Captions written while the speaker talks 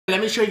Let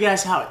me show you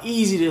guys how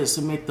easy it is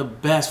to make the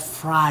best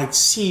fried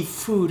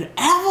seafood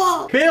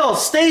ever. Bill,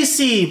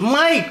 Stacy,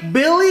 Mike,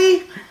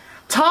 Billy,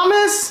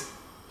 Thomas,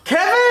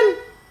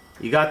 Kevin,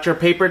 you got your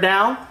paper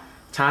down?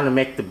 Time to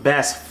make the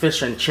best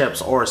fish and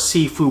chips or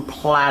seafood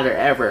platter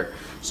ever.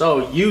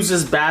 So use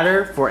this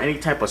batter for any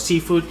type of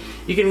seafood.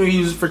 You can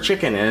use it for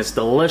chicken and it's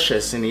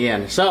delicious in the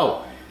end.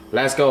 So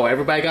let's go.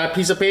 Everybody got a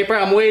piece of paper?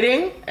 I'm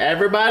waiting.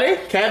 Everybody?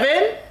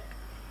 Kevin?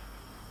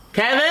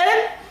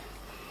 Kevin?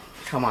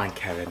 Come on,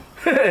 Kevin.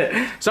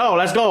 So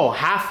let's go.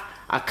 Half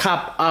a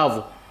cup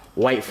of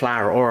white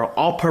flour or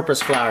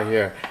all-purpose flour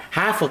here.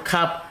 Half a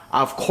cup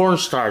of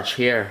cornstarch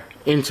here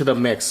into the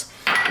mix.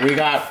 We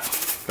got,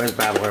 where's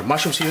bad boy?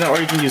 Mushroom seasoning, or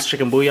you can use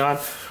chicken bouillon.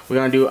 We're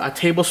gonna do a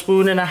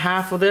tablespoon and a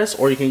half of this,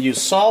 or you can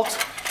use salt.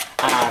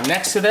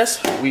 Next to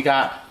this, we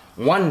got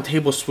 1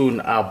 tablespoon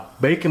of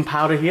baking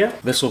powder here.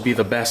 This will be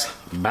the best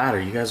batter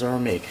you guys are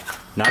gonna make.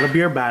 Not a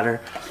beer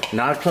batter,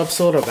 not a club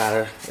soda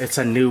batter. It's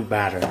a new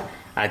batter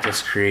I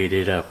just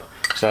created up.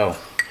 So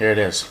here it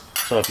is.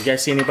 So if you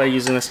guys see anybody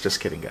using this, just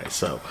kidding, guys.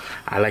 So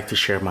I like to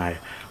share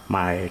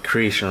my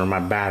creation or my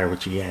batter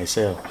with you guys.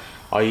 So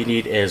all you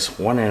need is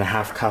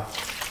 1.5 cup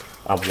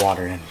of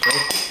water in.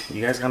 Okay?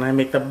 You guys gonna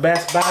make the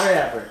best batter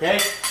ever. Okay.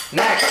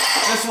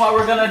 Next, this is what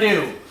we're gonna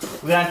do.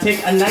 We're gonna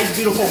take a nice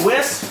beautiful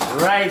whisk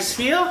right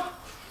here.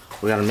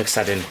 We're gonna mix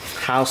that in.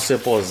 How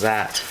simple is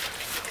that?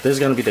 This is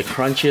gonna be the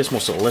crunchiest,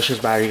 most delicious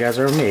batter you guys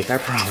ever make. I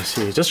promise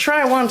you. Just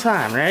try it one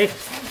time, right?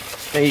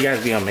 Then you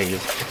guys be amazing.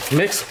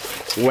 Mix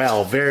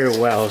well, very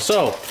well.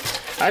 So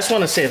I just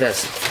want to say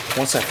this.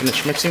 Once I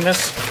finish mixing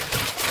this,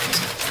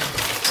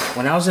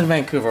 when I was in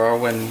Vancouver, or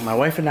when my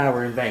wife and I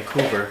were in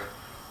Vancouver,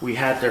 we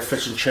had their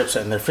fish and chips,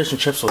 and their fish and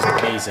chips was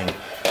amazing.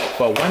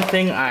 But one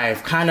thing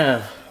I've kind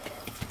of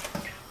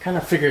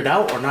figured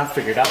out, or not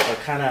figured out,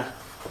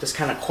 but just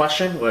kind of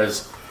questioned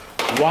was,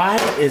 why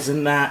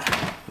isn't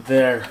that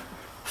their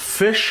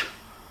fish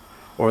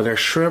or their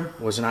shrimp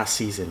was not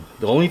seasoned?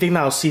 The only thing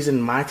that was seasoned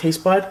in my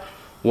taste bud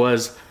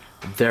was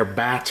their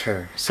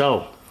batter.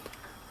 So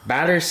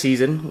batter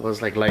season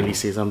was like lightly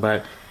seasoned,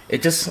 but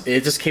it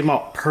just came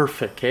out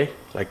perfect. Okay,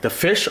 like the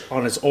fish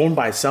on its own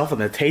by itself and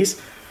the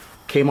taste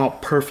came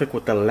out perfect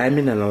with the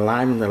lemon and the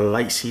lime and the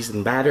light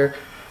seasoned batter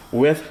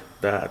with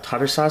the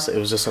tartar sauce. It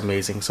was just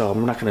amazing. So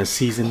I'm not gonna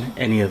season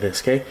any of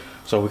this. Okay,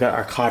 so we got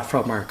our cod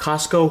from our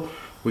Costco.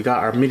 We got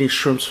our mini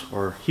shrimps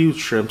or huge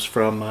shrimps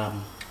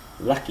from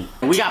Lucky.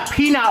 We got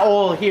peanut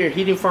oil here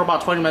heating for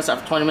about 20 minutes.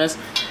 After 20 minutes,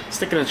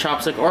 stick it in a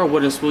chopstick or a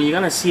wooden spoon. You're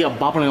gonna see a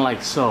bubbling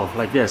like so,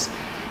 like this.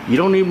 You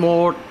don't need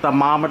more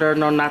thermometer,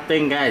 no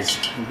nothing, guys.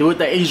 Do it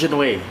the Asian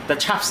way, the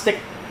chopstick,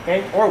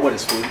 okay, or a wooden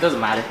spoon, it doesn't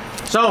matter.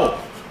 So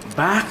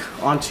back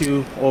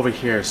onto over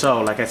here.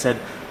 So like I said,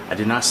 I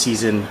did not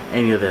season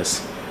any of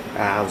this.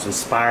 I was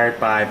inspired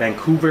by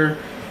Vancouver,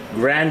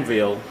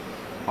 Granville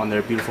on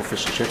their beautiful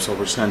fish and chips, so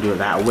we're just gonna do it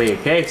that way.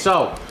 Okay,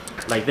 so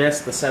like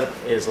this, the setup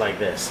is like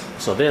this.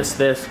 So this,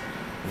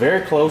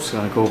 very close. I'm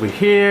gonna go over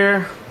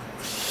here.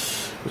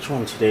 Which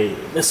one today?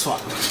 This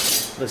one.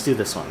 Let's do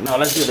this one. No,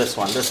 let's do this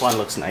one. This one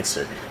looks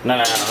nicer. No,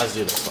 let's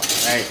do this one.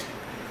 All right,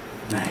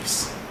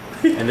 nice.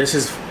 And this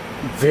is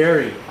a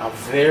very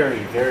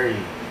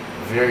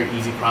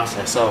easy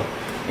process. So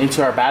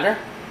into our batter,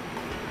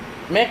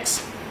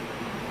 mix.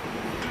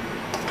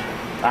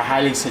 I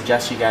highly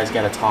suggest you guys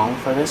get a tongue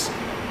for this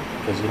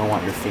because you don't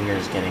want your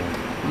fingers getting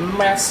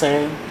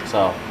messy.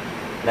 So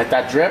let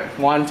that drip.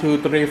 1,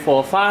 2, 3,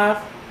 4, 5.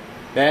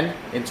 Then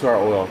into our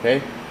oil.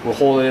 Okay, we'll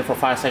hold it in for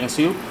 5 seconds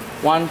too.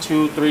 1,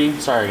 2, 3.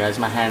 Sorry guys,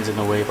 my hand's in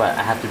the way, but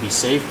I have to be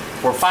safe.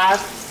 For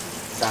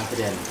 5, dunk it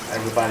in.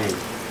 Everybody,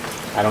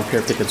 I don't care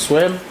if they can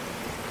swim.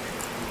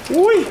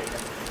 Whee!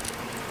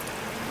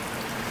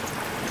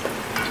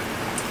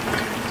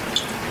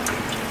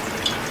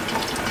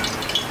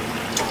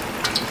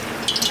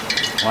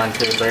 1,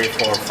 2, 3,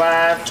 4,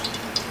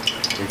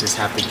 5. We just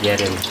have to get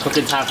in.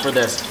 Cooking time for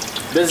this.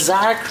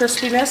 Desired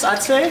crispiness,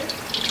 I'd say,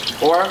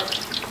 or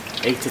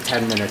 8 to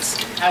 10 minutes.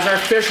 As our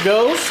fish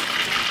goes,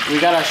 we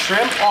got our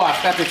shrimp. Oh, I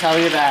forgot to tell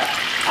you that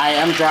I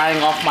am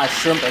drying off my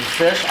shrimp and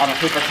fish on a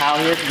paper towel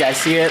here. If you guys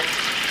see it,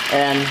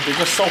 and they're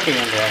just soaking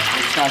in there.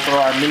 We're just gonna throw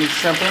our mini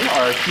shrimp in,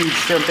 or huge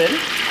shrimp in,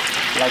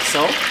 like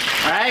so.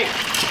 All right,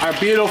 our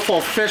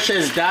beautiful fish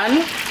is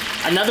done.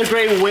 Another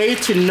great way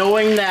to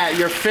knowing that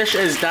your fish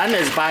is done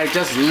is by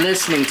just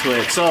listening to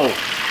it. So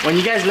when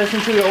you guys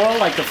listen to the oil,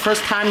 like the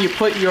first time you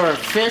put your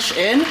fish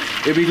in,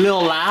 it'll be a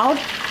little loud.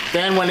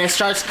 Then when it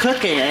starts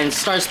cooking and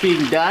starts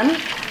being done,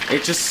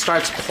 it just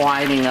starts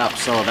quieting up.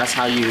 So that's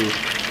how you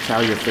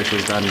tell your fish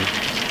is done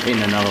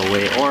in another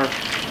way, or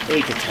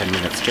 8 to 10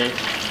 minutes, okay?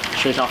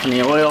 Shake off in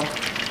the oil,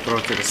 throw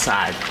it to the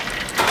side.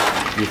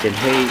 You can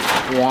hate,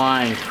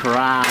 whine,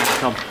 cry,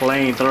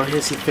 complain, throw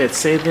hissy fits,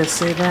 say this,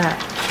 say that.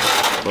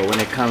 But when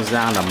it comes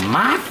down to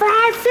my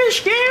fried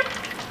fish game,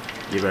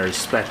 you better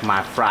respect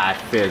my fried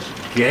fish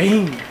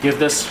game. Give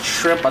this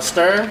shrimp a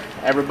stir.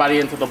 Everybody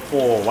into the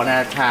pool, one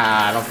at a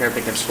time. I don't care if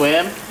they can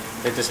swim.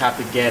 They just have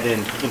to get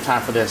in. Cooking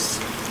time for this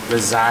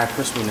desired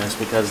crispiness,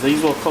 because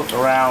these will cook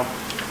around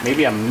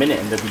maybe a minute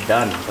and they'll be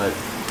done. But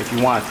if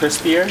you want it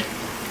crispier,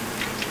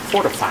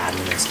 4 to 5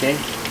 minutes, okay?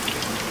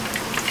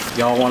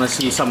 Y'all want to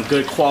see some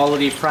good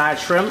quality fried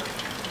shrimp?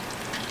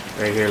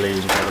 Right here,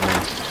 ladies and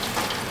gentlemen.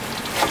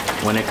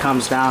 When it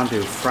comes down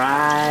to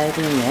frying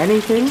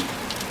anything,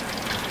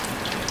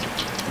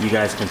 you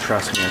guys can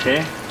trust me,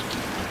 okay?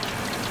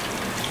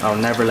 I'll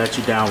never let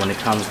you down when it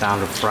comes down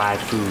to fried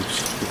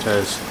foods,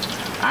 because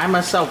I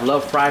myself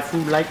love fried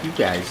food like you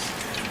guys.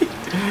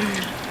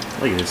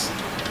 Look at this.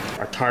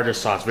 Our tartar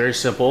sauce, very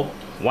simple.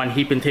 1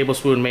 heaping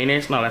tablespoon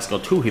mayonnaise. No, let's go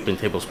 2 heaping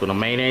tablespoon of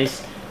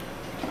mayonnaise.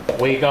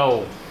 We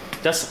go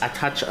just a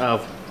touch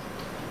of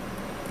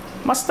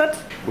mustard.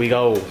 We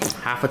go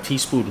half a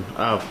teaspoon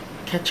of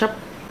ketchup,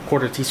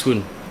 1/4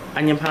 teaspoon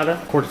onion powder,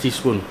 1/4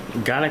 teaspoon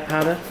garlic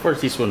powder, 1/4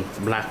 teaspoon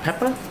black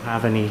pepper. Don't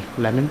have any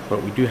lemon,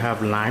 but we do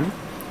have lime.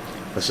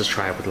 Let's just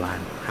try it with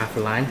lime. Half a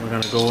lime. We're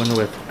gonna go in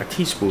with a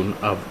teaspoon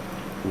of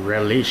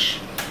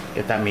relish.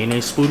 Get that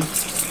mayonnaise spoon,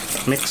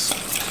 mix.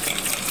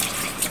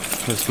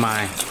 This is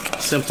my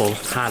simple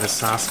tartar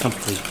sauce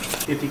complete.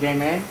 50 game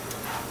man.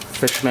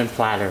 Fisherman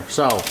platter.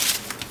 So,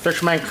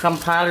 fisherman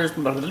platter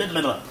comes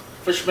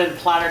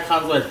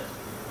with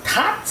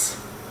tots,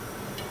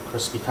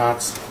 crispy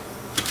tots.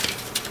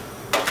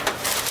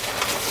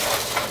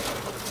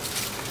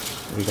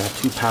 We got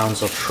 2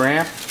 pounds of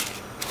shrimp,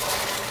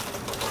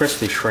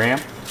 crispy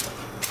shrimp,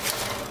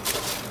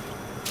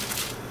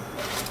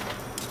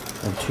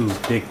 and 2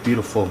 big,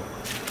 beautiful,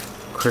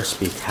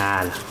 crispy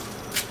cod.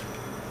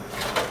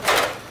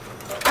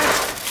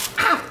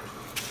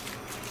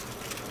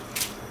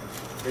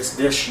 This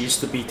dish used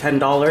to be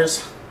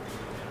 $10.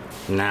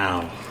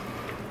 Now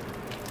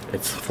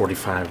it's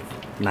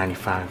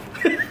 $45.95.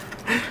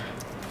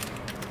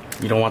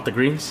 You don't want the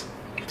greens?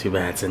 Too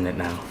bad it's in it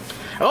now.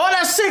 Oh,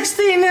 that's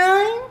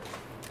 $69.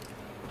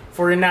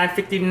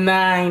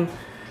 $49.59.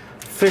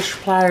 Fish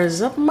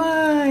platters up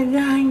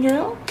mine,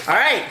 girl. All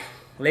right,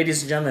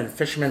 ladies and gentlemen,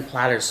 fisherman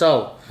platter.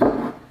 So,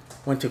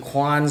 went to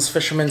Quang's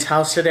fisherman's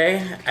house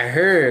today. I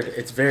heard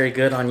it's very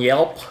good on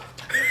Yelp.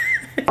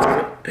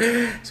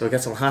 So we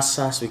got some hot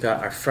sauce. We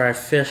got our fried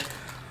fish,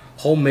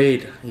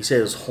 homemade. He said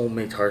it was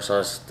homemade tartar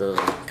sauce. The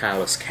kind of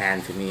looks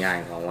canned to me. I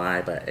ain't gonna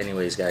lie. But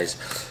anyways, guys,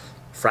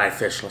 fried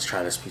fish. Let's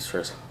try this piece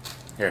first.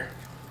 Here,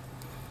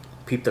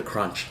 peep the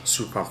crunch.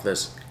 Super crunch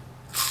this.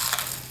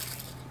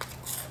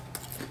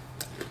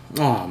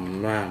 Oh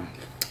man.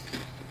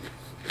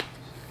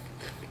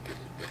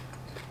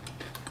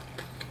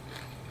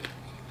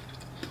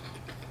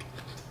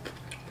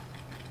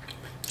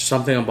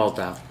 Something about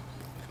that.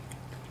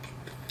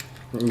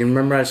 You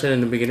remember I said in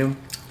the beginning?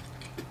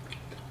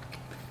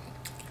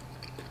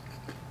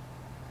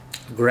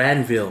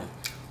 Granville.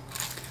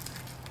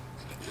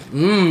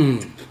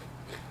 Mmm.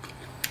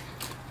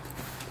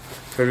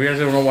 So if you guys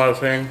don't know what I was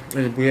saying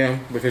in the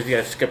beginning, because you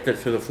guys skipped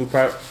it to the food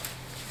part.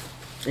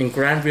 In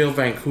Granville,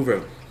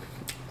 Vancouver,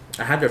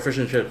 I had their fish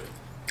and chips.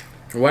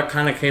 What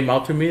kind of came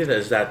out to me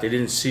is that they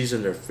didn't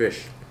season their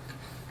fish.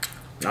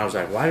 And I was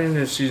like, why didn't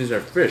they season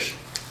their fish?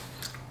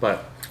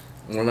 But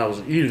when I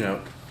was eating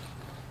it,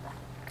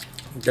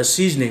 the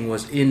seasoning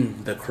was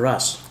in the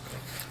crust.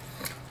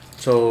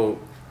 So,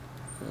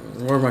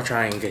 what am I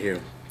trying to get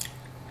here?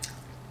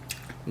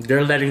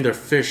 They're letting their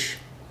fish,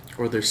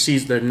 or their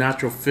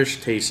natural fish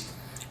taste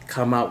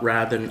come out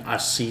rather than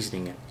us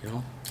seasoning it, you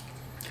know?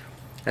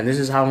 And this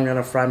is how I'm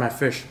gonna fry my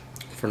fish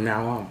from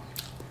now on.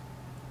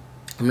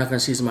 I'm not gonna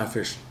season my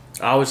fish.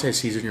 I always say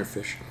season your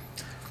fish.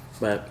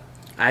 But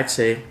I'd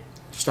say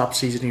stop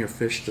seasoning your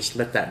fish, just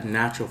let that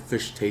natural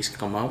fish taste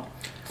come out.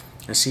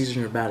 And season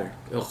your batter.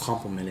 It'll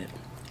complement it.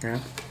 Yeah?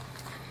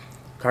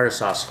 Tartar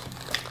sauce.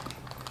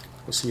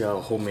 We'll see how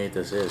homemade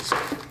this is.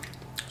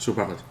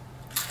 Super good.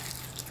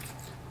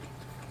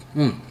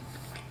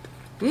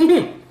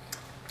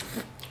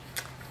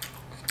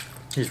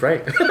 He's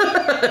right.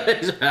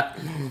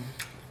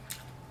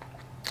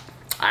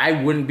 I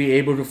wouldn't be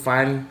able to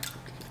find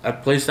a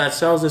place that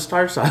sells this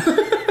tartar sauce.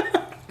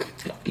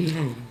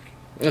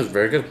 It's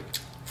very good.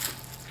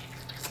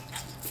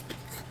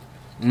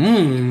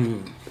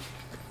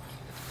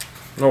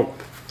 No.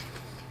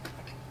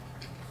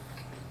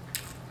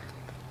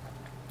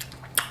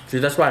 See,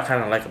 that's what I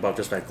kind of like about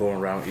just like going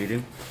around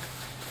eating.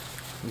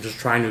 And just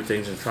trying new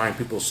things and trying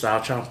people's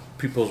style, trying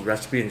people's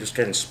recipe, and just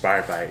get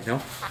inspired by it, you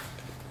know?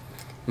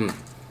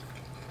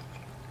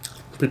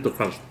 People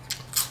crunch.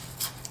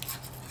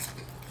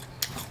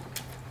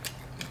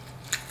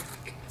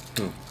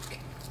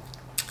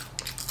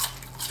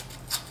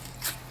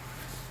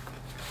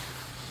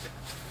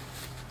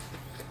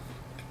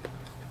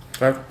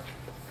 Okay.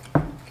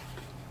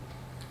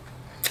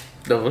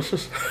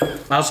 Delicious.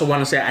 I also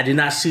want to say I did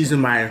not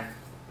season my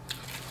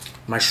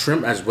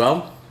shrimp as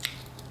well,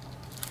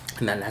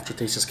 and that natural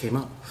taste just came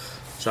out.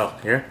 So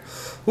here,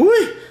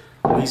 whoo,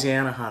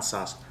 Louisiana hot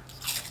sauce.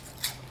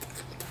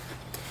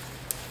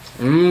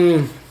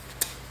 I'm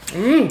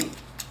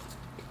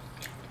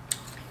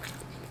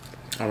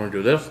gonna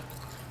do this.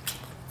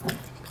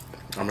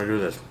 I'm gonna do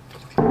this.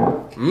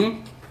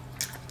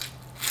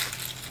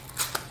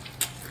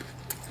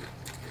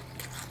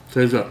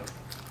 Taste it.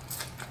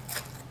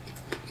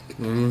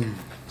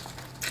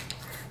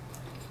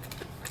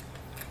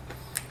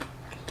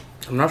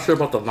 I'm not sure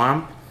about the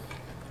lime.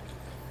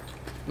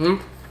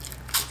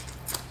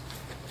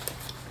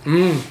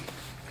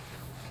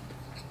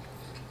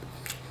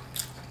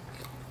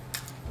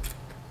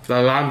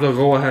 The lime's a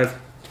go ahead.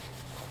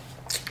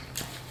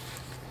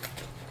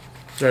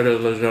 That is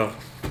legit.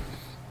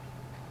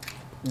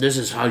 This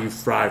is how you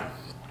fry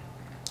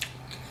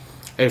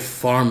a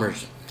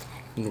farmer's.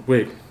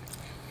 Wait.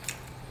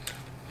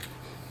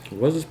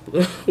 What is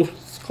this? What's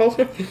this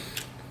called?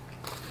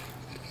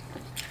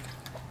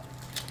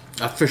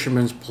 A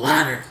fisherman's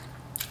platter.